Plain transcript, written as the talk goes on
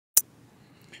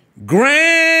Grand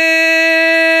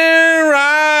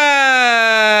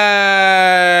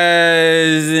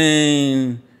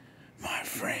Rising, my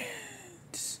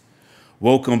friends.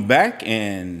 Welcome back,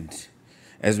 and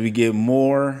as we get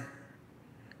more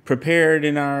prepared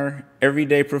in our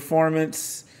everyday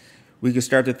performance, we can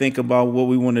start to think about what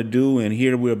we want to do, and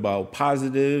here we're about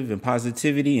positive and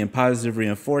positivity and positive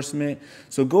reinforcement.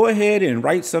 So go ahead and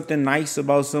write something nice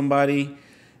about somebody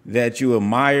that you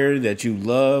admire, that you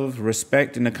love,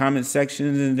 respect in the comment section,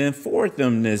 and then forward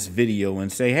them this video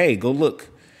and say, hey, go look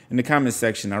in the comment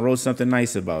section. I wrote something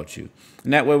nice about you.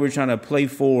 And that way we're trying to play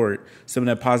forward some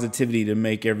of that positivity to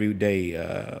make every day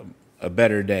a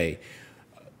better day.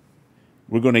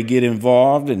 We're going to get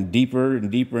involved and deeper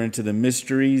into the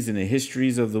mysteries and the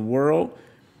histories of the world.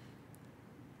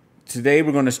 Today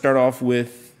we're going to start off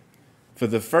with, for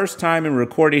the first time in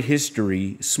recorded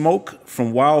history, smoke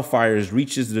from wildfires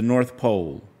reaches the North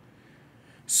Pole.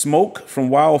 Smoke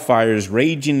from wildfires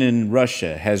raging in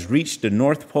Russia has reached the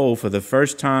North Pole for the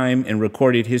first time in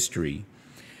recorded history.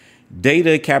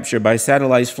 Data captured by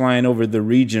satellites flying over the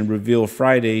region revealed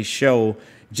Friday show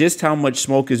just how much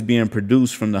smoke is being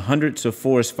produced from the hundreds of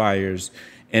forest fires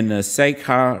in the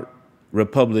Sakha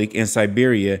Republic in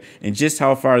Siberia and just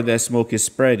how far that smoke is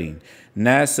spreading.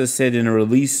 NASA said in a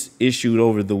release issued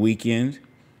over the weekend.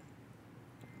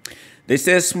 They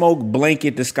said smoke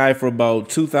blanketed the sky for about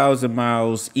 2,000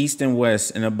 miles east and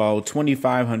west and about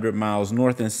 2,500 miles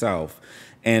north and south.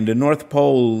 And the North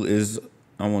Pole is,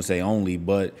 I won't say only,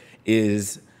 but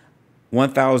is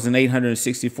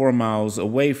 1,864 miles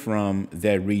away from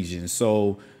that region.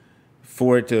 So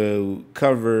for it to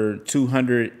cover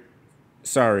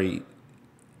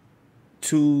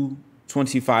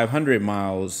 2,500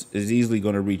 miles is easily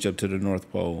going to reach up to the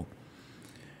North Pole.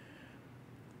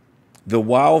 The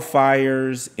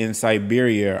wildfires in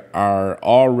Siberia are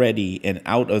already an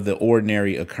out of the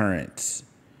ordinary occurrence.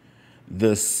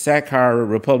 The Sakha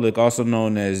Republic, also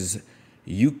known as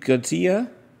Yakutia,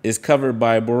 is covered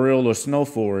by a boreal or snow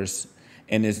forest,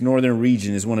 and its northern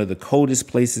region is one of the coldest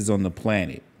places on the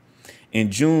planet. In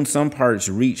June, some parts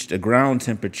reached a ground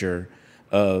temperature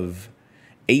of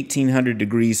 1,800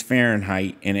 degrees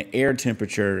Fahrenheit and an air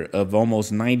temperature of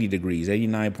almost 90 degrees,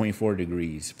 89.4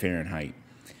 degrees Fahrenheit.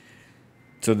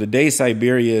 So the day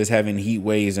Siberia is having heat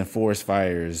waves and forest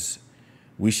fires,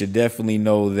 we should definitely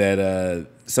know that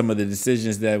some of the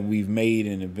decisions that we've made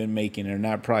and have been making are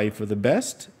not probably for the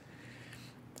best.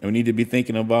 And we need to be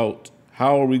thinking about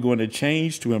how are we going to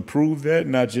change to improve that,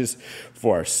 not just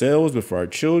for ourselves, but for our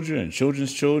children and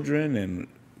children's children. And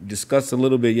discussed a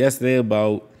little bit yesterday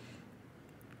about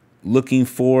looking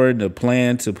forward to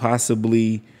plan to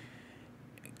possibly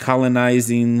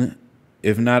colonizing,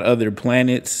 if not other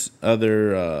planets,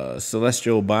 other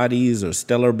celestial bodies or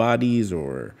stellar bodies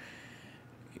or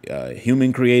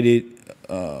human created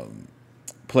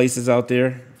places out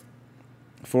there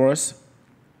for us.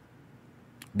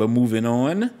 But moving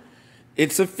on,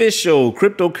 it's official.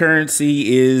 Cryptocurrency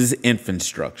is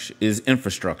infrastructure.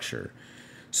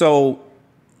 So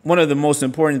one of the most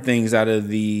important things out of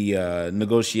the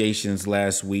negotiations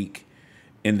last week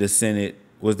in the Senate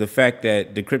was the fact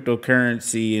that the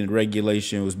cryptocurrency and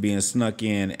regulation was being snuck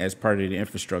in as part of the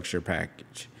infrastructure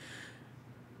package.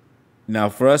 Now,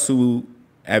 for us who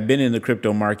have been in the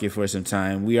crypto market for some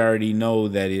time, we already know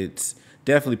that it's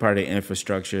definitely part of the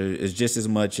infrastructure. Is just as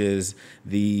much as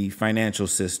the financial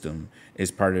system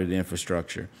is part of the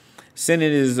infrastructure.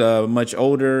 Senate is much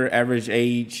older. Average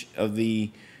age of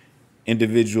the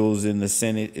individuals in the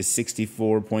Senate is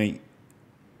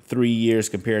 64.3 years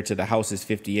compared to the House is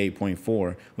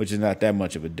 58.4, which is not that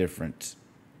much of a difference.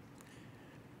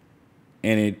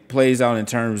 And it plays out in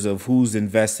terms of who's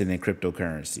invested in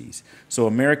cryptocurrencies. So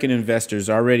American investors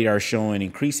already are showing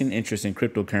increasing interest in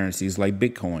cryptocurrencies like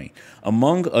Bitcoin.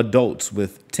 Among adults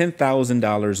with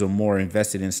 $10,000 or more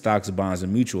invested in stocks, bonds,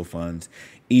 and mutual funds,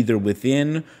 either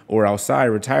within or outside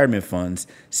retirement funds,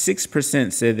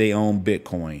 6% said they own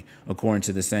Bitcoin, according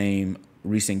to the same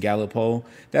recent Gallup poll.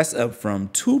 That's up from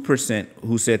 2%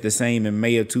 who said the same in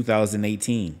May of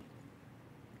 2018.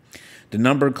 The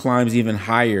number climbs even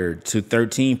higher to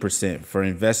 13% for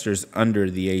investors under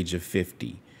the age of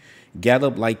 50.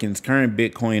 Gallup likens current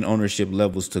Bitcoin ownership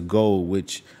levels to gold,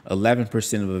 which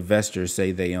 11% of investors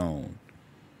say they own.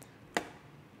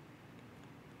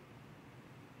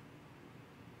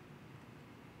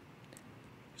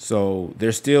 So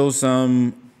there's still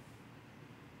some,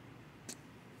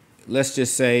 let's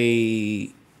just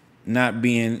say, not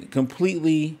being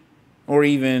completely or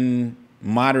even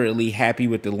moderately happy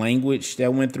with the language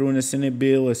that went through in the Senate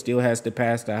bill. It still has to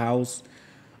pass the House.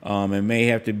 It may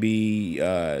have to be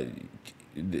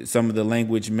some of the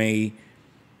language may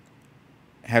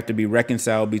have to be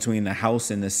reconciled between the House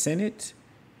and the Senate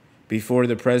before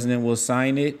the president will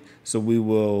sign it. So we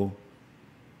will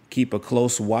keep a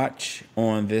close watch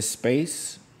on this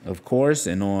space, of course,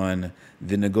 and on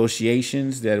the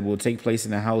negotiations that will take place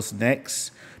in the House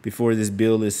next before this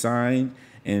bill is signed.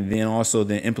 And then also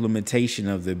the implementation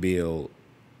of the bill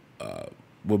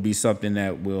will be something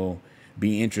that will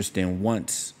be interesting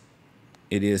once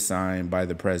it is signed by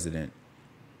the president.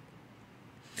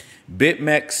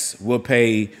 BitMEX will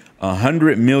pay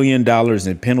 $100 million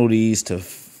in penalties to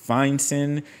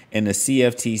FinCEN and the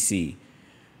CFTC.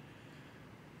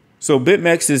 So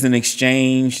BitMEX is an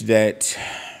exchange that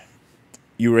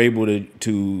you were able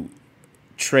to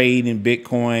trade in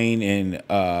Bitcoin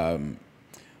and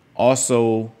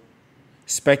also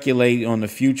speculate on the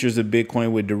futures of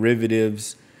Bitcoin with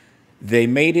derivatives. They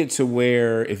made it to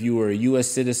where if you were a U.S.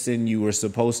 citizen, you were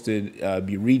supposed to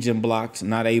be region blocked,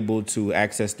 not able to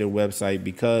access their website,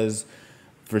 because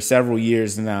for several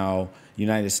years now,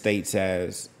 United States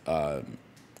has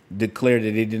declared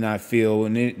that it did not feel,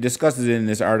 and it discusses it in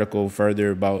this article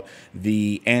further about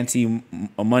the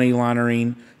anti-money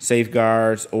laundering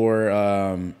safeguards or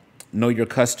know your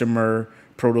customer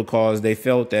protocols. They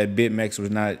felt that BitMEX was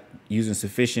not using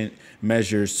sufficient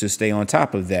measures to stay on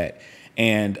top of that.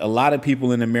 And a lot of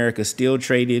people in America still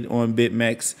traded on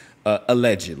BitMEX,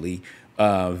 allegedly,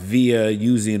 via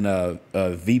using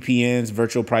VPNs,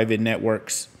 virtual private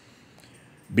networks,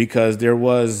 because there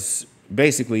was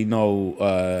basically no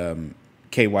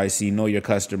KYC, know your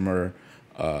customer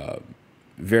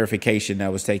verification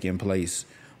that was taking place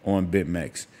on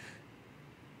BitMEX.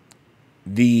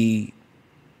 The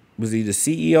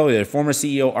CEO, the former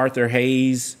CEO, Arthur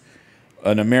Hayes,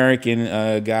 an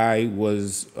American guy,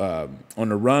 was on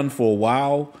the run for a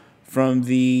while from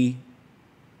the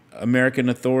American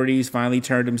authorities, finally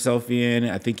turned himself in.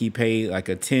 I think he paid like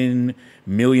a $10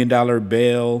 million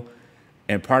bail.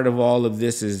 And part of all of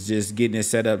this is just getting it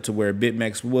set up to where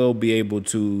BitMEX will be able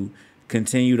to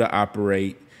continue to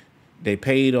operate. They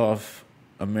paid off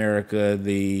America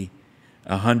the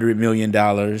 $100 million,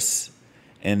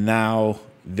 and now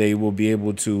they will be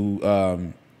able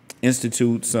to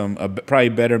institute some probably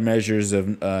better measures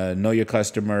of know your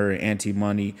customer,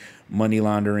 anti-money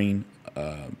laundering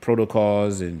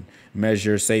protocols and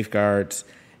measures, safeguards.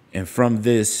 And from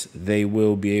this, they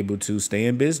will be able to stay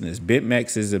in business.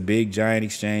 BitMEX is a big, giant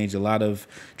exchange. A lot of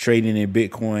trading in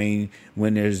Bitcoin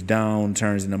when there's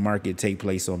downturns in the market take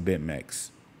place on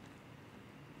BitMEX.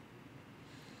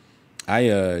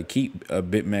 I keep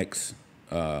BitMEX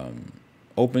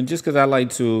open just because I like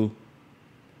to,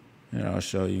 and I'll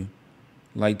show you,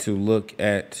 like to look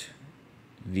at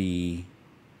the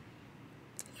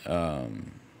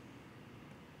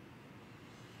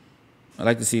I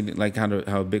like to see like how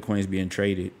Bitcoin is being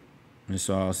traded, and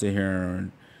so I'll sit here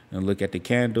and look at the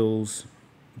candles,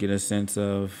 get a sense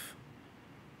of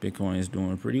Bitcoin is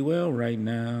doing pretty well right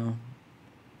now.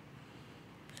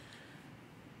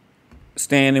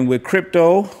 Staying with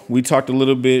crypto, we talked a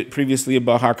little bit previously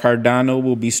about how Cardano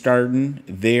will be starting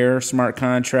their smart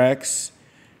contracts,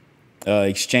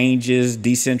 exchanges,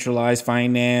 decentralized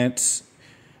finance,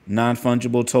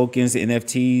 non-fungible tokens,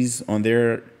 NFTs on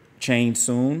their chain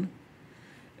soon.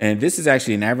 And this is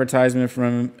actually an advertisement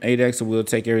from ADAX, so we'll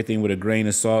take everything with a grain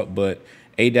of salt. But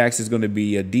ADAX is going to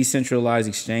be a decentralized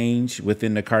exchange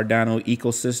within the Cardano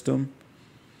ecosystem,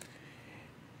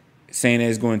 saying that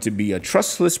it's going to be a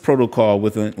trustless protocol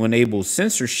with enable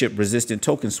censorship-resistant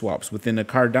token swaps within the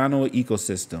Cardano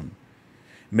ecosystem,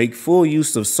 make full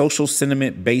use of social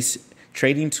sentiment-based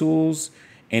trading tools,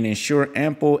 and ensure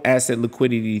ample asset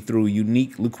liquidity through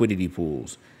unique liquidity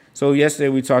pools. So yesterday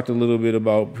we talked a little bit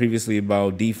previously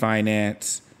about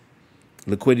definance,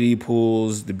 liquidity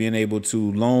pools, the being able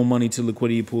to loan money to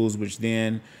liquidity pools, which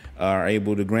then are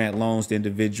able to grant loans to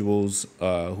individuals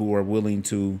who are willing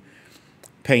to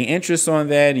pay interest on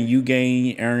that, and you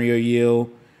earn your yield.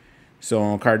 So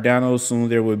on Cardano, soon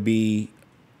there would be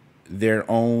their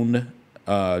own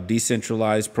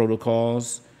decentralized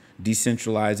protocols,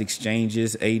 decentralized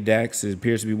exchanges. ADAX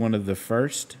appears to be one of the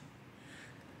first.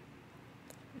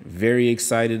 Very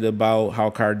excited about how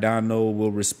Cardano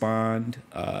will respond.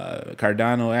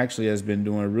 Cardano actually has been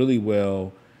doing really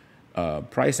well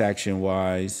price action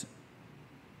wise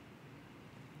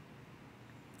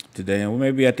today. And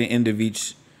maybe at the end of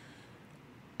each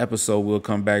episode, we'll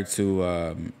come back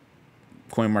to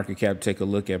CoinMarketCap, take a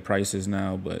look at prices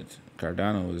now. But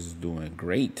Cardano is doing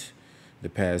great the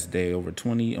past day, over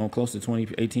 20, on close to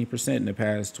 18% in the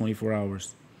past 24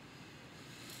 hours.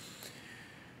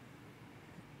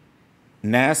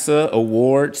 NASA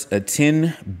awards a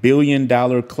 $10 billion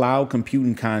cloud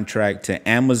computing contract to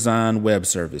Amazon Web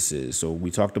Services. So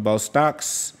we talked about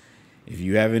stocks. If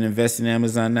you haven't invested in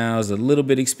Amazon now, it's a little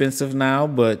bit expensive now,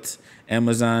 but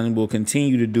Amazon will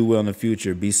continue to do well in the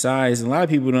future. Besides, a lot of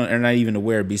people are not even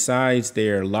aware, besides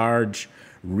their large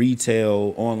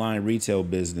online retail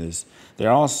business, they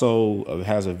also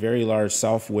has a very large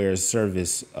software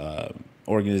service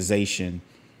organization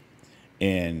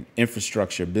and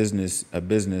infrastructure business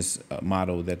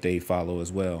model that they follow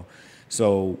as well.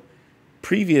 So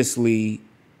previously,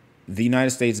 the United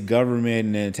States government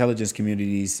and the intelligence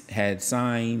communities had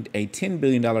signed a $10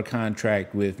 billion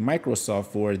contract with Microsoft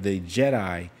for the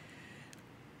JEDI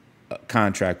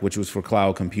contract, which was for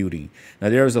cloud computing. Now,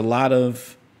 there was a lot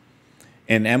of,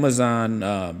 and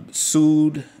Amazon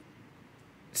said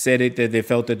that they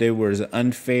felt that there was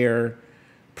unfair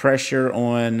pressure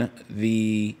on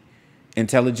the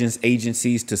intelligence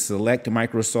agencies to select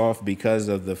Microsoft because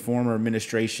of the former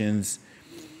administration's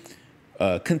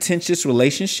contentious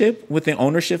relationship with the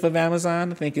ownership of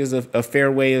Amazon. I think is a fair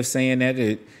way of saying that,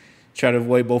 to try to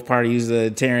avoid both parties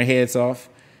tearing heads off.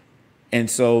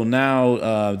 And so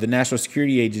now the National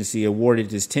Security Agency awarded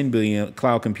this $10 billion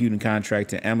cloud computing contract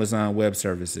to Amazon Web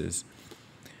Services.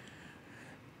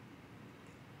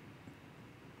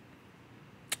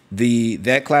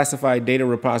 That classified data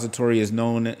repository is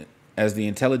known as the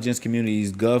intelligence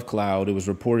community's GovCloud. It was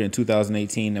reported in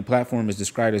 2018. The platform is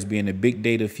described as being a big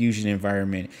data fusion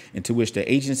environment into which the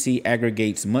agency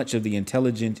aggregates much of the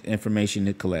intelligent information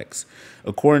it collects.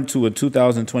 According to a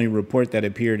 2020 report that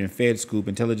appeared in FedScoop,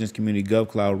 Intelligence Community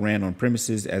GovCloud ran on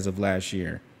premises as of last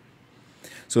year.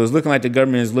 So it's looking like the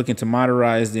government is looking to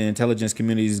modernize the intelligence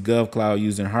community's GovCloud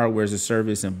using hardware as a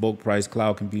service and bulk price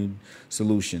cloud computing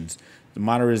solutions. The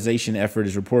modernization effort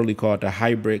is reportedly called the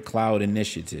Hybrid Cloud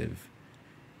Initiative.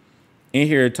 In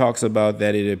here, it talks about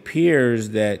that it appears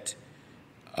that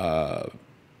the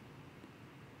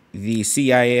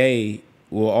CIA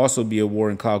will also be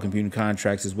awarding cloud computing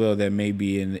contracts as well that may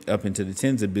be up into the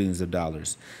tens of billions of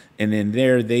dollars. And then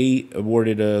they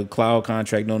awarded a cloud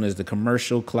contract known as the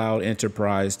Commercial Cloud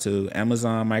Enterprise to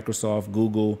Amazon, Microsoft,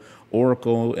 Google,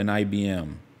 Oracle, and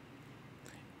IBM.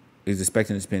 Is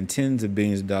expecting to spend tens of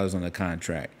billions of dollars on a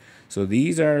contract. So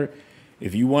these are,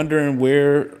 if you're wondering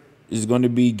where is going to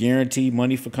be guaranteed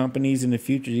money for companies in the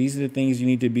future, these are the things you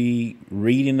need to be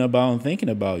reading about and thinking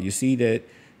about. You see that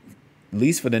at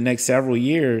least for the next several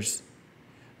years,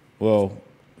 well,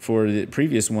 for the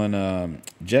previous one,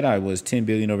 JEDI was $10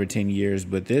 billion over 10 years,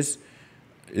 but this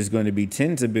is going to be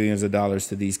tens of billions of dollars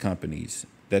to these companies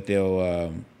that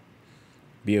they'll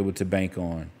be able to bank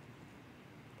on.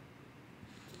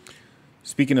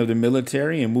 Speaking of the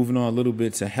military and moving on a little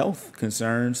bit to health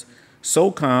concerns,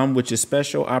 SOCOM, which is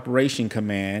Special Operation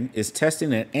Command, is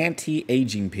testing an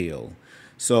anti-aging pill.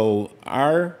 So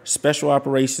our special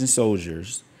operations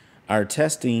soldiers are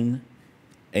testing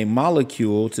a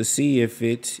molecule to see if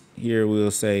here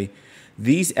we'll say,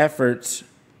 these efforts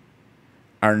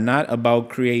are not about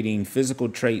creating physical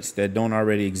traits that don't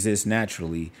already exist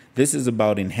naturally. This is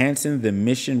about enhancing the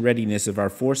mission readiness of our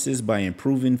forces by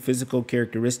improving physical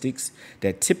characteristics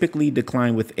that typically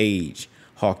decline with age,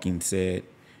 Hawkins said.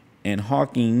 And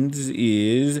Hawkins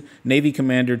is Navy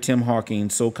Commander Tim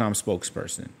Hawkins, SOCOM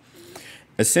spokesperson.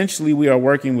 Essentially, we are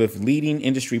working with leading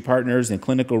industry partners and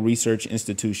clinical research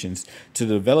institutions to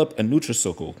develop a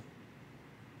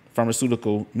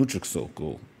pharmaceutical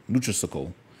nutraceutical,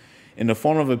 in the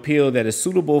form of a pill that is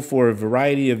suitable for a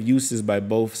variety of uses by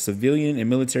both civilian and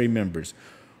military members,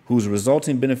 whose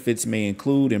resulting benefits may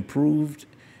include improved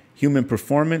human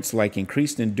performance like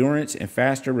increased endurance and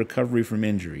faster recovery from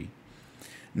injury.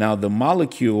 Now, the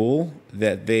molecule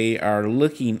that they are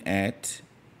looking at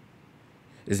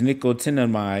is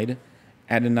nicotinamide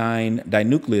adenine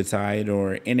dinucleotide,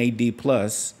 or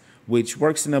NAD+, which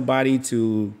works in the body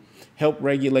to help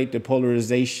regulate the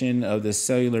polarization of the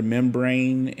cellular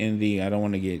membrane in I don't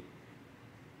want to get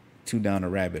too down a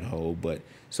rabbit hole, but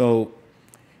so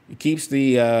it keeps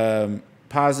the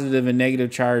positive and negative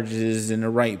charges in the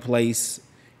right place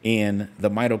in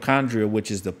the mitochondria, which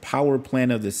is the power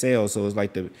plant of the cell. So it's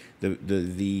like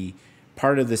the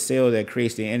part of the cell that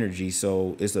creates the energy.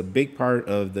 So it's a big part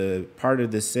of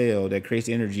the cell that creates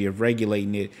the energy of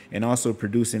regulating it and also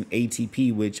producing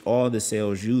ATP, which all the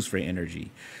cells use for energy.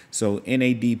 So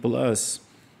NAD+,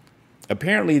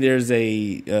 apparently there's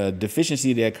a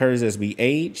deficiency that occurs as we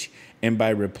age, and by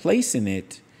replacing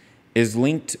it is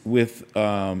linked with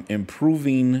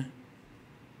improving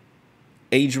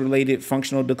age-related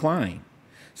functional decline.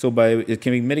 It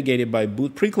can be mitigated by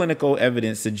preclinical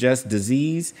evidence suggests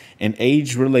disease and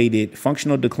age-related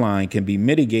functional decline can be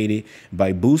mitigated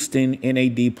by boosting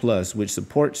NAD+, which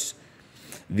supports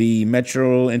the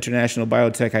Metro International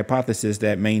Biotech hypothesis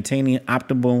that maintaining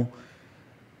optimal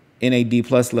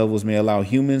NAD+ levels may allow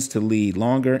humans to lead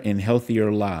longer and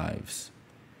healthier lives.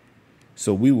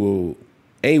 So we will,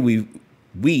 in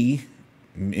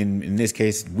this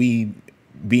case, we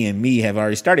being me, have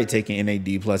already started taking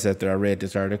NAD+ after I read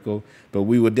this article, but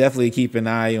we will definitely keep an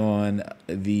eye on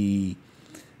the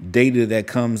data that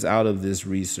comes out of this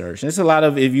research. And it's a lot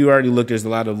of, if you already looked, there's a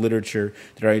lot of literature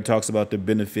that already talks about the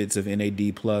benefits of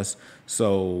NAD+.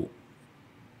 So,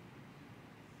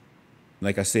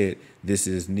 like I said, this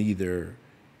is neither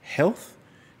health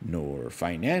nor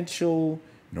financial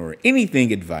nor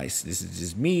anything advice. This is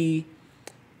just me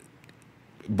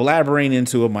blabbering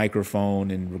into a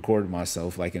microphone and recording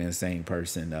myself like an insane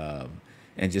person,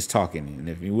 and just talking. And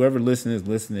if whoever listening is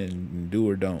listening, do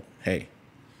or don't, hey.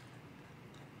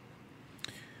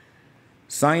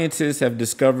 Scientists have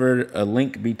discovered a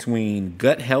link between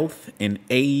gut health and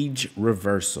age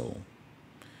reversal.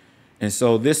 And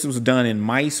so this was done in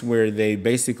mice where they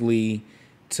basically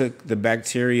took the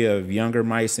bacteria of younger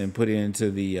mice and put it into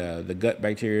the gut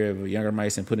bacteria of younger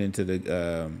mice and put it into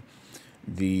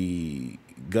the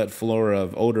gut flora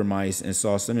of older mice and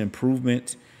saw some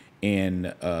improvement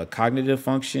in cognitive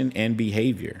function and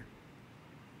behavior.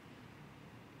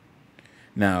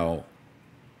 Now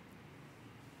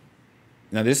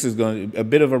this is going to a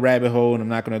bit of a rabbit hole, and I'm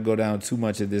not going to go down too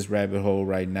much of this rabbit hole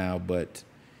right now, but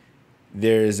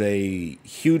there is a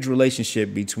huge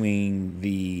relationship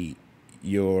between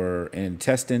your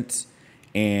intestines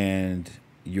and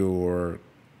your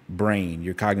brain,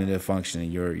 your cognitive function,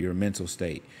 and your mental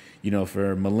state. You know,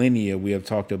 for millennia, we have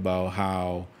talked about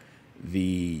how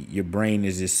your brain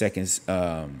is your second,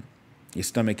 your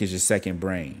stomach is your second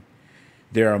brain.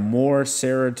 There are more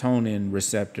serotonin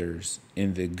receptors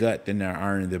in the gut than there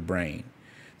are in the brain.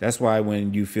 That's why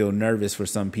when you feel nervous, for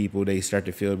some people, they start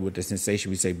to feel with the sensation,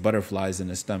 we say butterflies in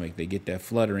the stomach. They get that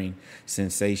fluttering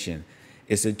sensation.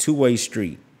 It's a two-way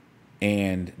street.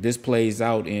 And this plays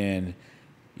out in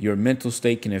your mental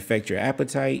state can affect your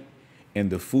appetite, and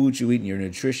the food you eat and your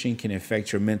nutrition can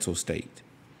affect your mental state.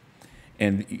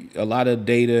 And a lot of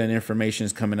data and information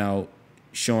is coming out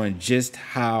showing just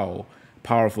how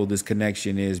powerful this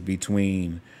connection is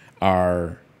between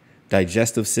our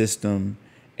digestive system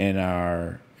and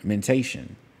our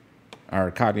mentation, our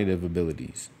cognitive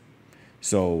abilities.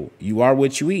 So you are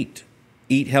what you eat.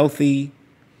 Eat healthy,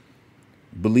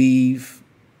 believe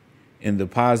in the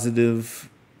positive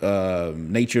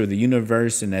nature of the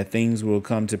universe and that things will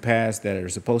come to pass that are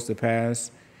supposed to pass.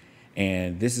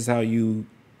 And this is how you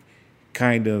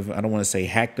kind of, I don't want to say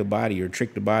hack the body or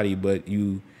trick the body, but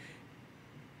you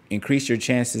increase your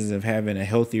chances of having a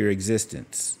healthier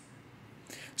existence.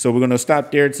 So we're going to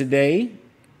stop there today.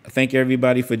 Thank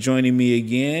everybody for joining me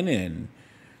again and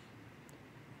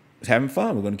having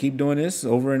fun. We're going to keep doing this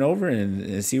over and over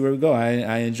and see where we go.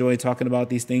 I enjoy talking about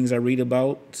these things I read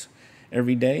about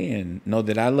every day, and know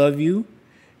that I love you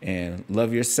and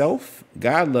love yourself.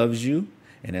 God loves you,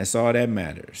 and that's all that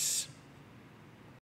matters.